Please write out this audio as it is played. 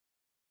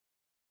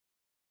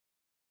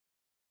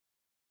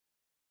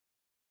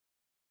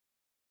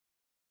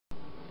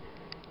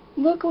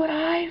Look what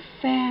I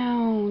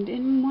found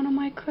in one of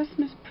my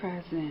Christmas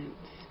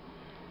presents.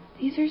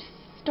 These are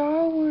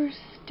Star Wars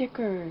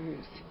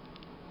stickers.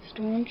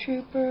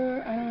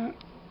 Stormtrooper,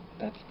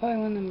 that's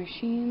probably one of the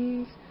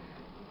machines.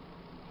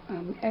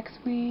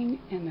 X-Wing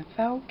and the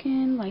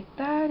Falcon. Like,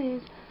 that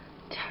is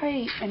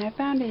tight. And I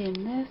found it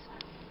in this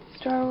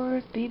Star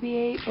Wars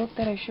BB-8 book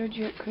that I showed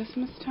you at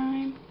Christmas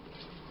time.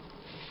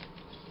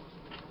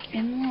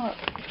 And look,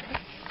 it's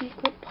a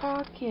secret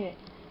pocket.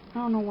 I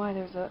don't know why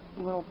there's a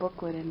little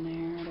booklet in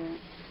there.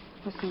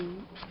 There's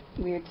some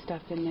weird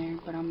stuff in there,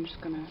 but I'm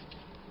just gonna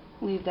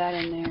leave that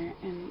in there.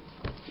 And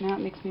now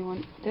it makes me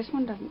want. This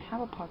one doesn't have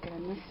a pocket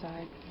on this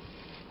side.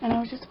 And I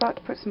was just about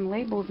to put some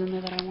labels in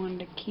there that I wanted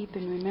to keep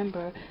and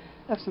remember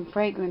of some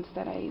fragrance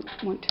that I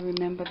want to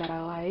remember that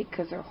I like,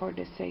 because they're hard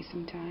to say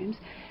sometimes.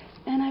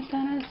 And I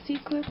found a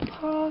secret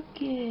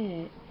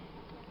pocket.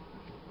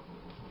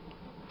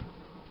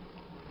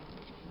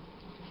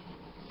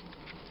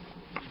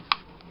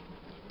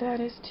 That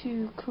is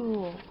too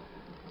cool.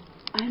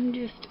 I'm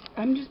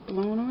just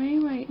blown away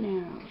right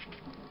now.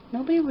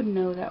 Nobody would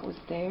know that was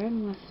there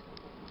unless...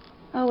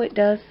 Oh, it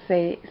does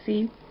say,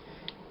 see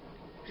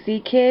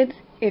kids,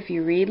 if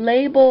you read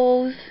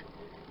labels,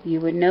 you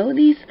would know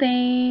these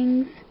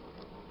things.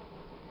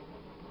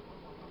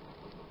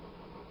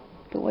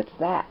 But what's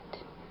that?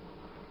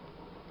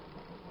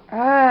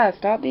 Ah,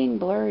 stop being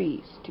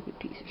blurry, stupid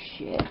piece of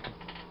shit.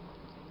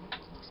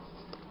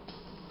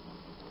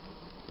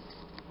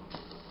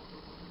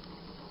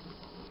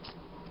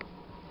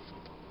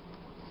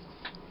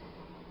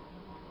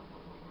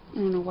 I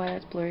don't know why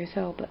that's blurry as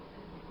hell, but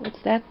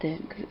what's that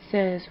then? Because it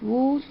says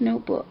Rules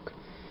Notebook.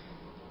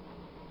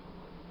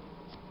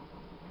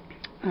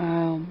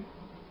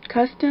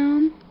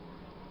 Custom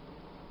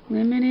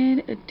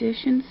limited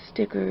edition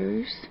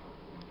stickers.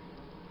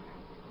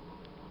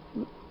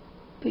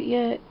 But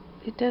yet,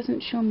 it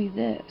doesn't show me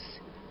this.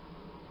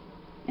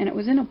 And it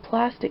was in a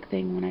plastic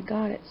thing when I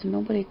got it, so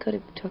nobody could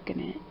have taken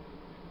it.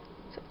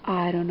 So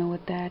I don't know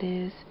what that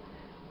is.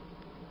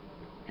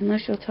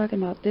 Unless you're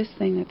talking about this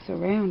thing that's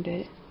around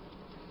it.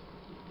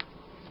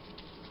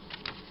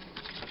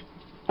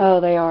 Oh,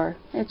 they are.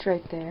 It's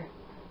right there.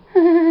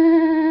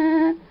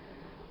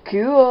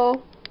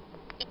 Cool.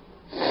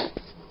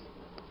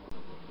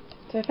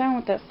 So I found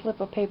what that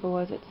slip of paper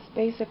was. It's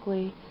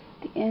basically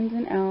the ins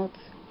and outs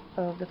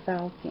of the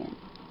Falcon.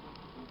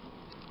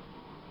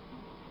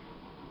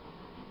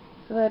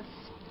 So that's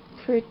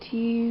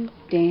pretty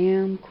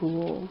damn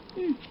cool.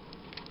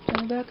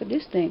 On the back of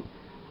this thing.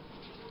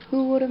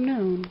 Who would have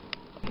known?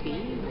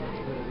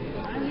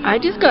 I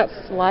just got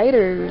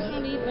sliders. I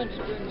don't eat much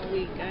during the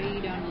week. I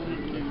eat on the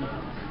weekend.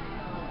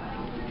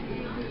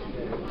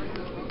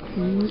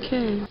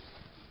 Okay.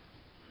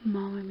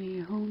 Mama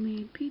made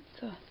homemade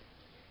pizza.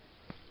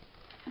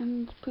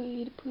 And it's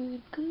pretty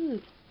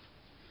good.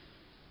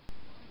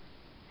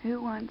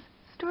 Who wants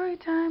story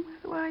time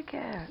with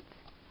Ycaters?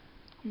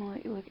 I'm gonna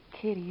let you look at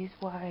kitties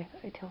while I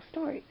tell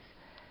stories.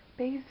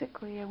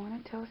 Basically, I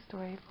want to tell a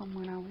story from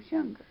when I was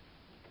younger.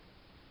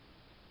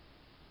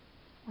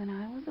 When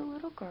I was a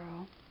little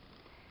girl,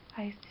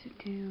 I used to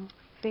do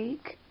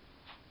fake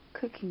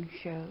cooking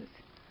shows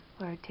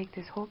where I'd take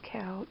this whole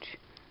couch,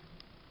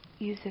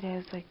 use it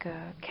as like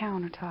a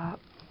countertop,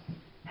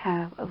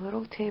 have a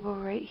little table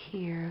right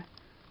here,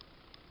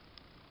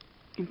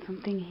 and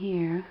something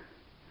here,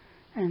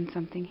 and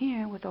something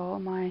here with all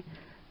my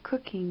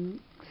cooking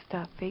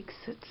stuff, fake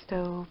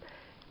stove,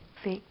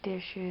 fake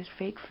dishes,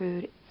 fake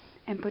food,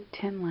 and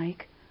pretend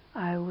like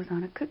I was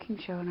on a cooking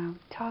show, and I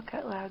would talk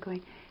out loud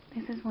going,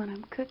 this is what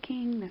I'm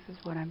cooking, this is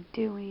what I'm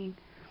doing,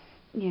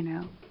 you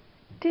know.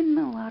 Didn't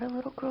a lot of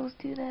little girls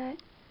do that?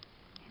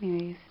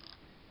 Anyways,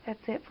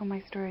 that's it for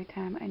my story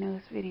time. I know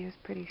this video is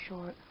pretty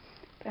short,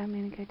 but I'm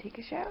gonna go take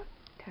a shower.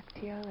 Talk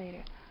to y'all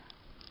later.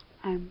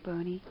 I'm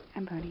Bonnie.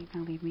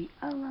 Now leave me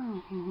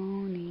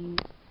alone.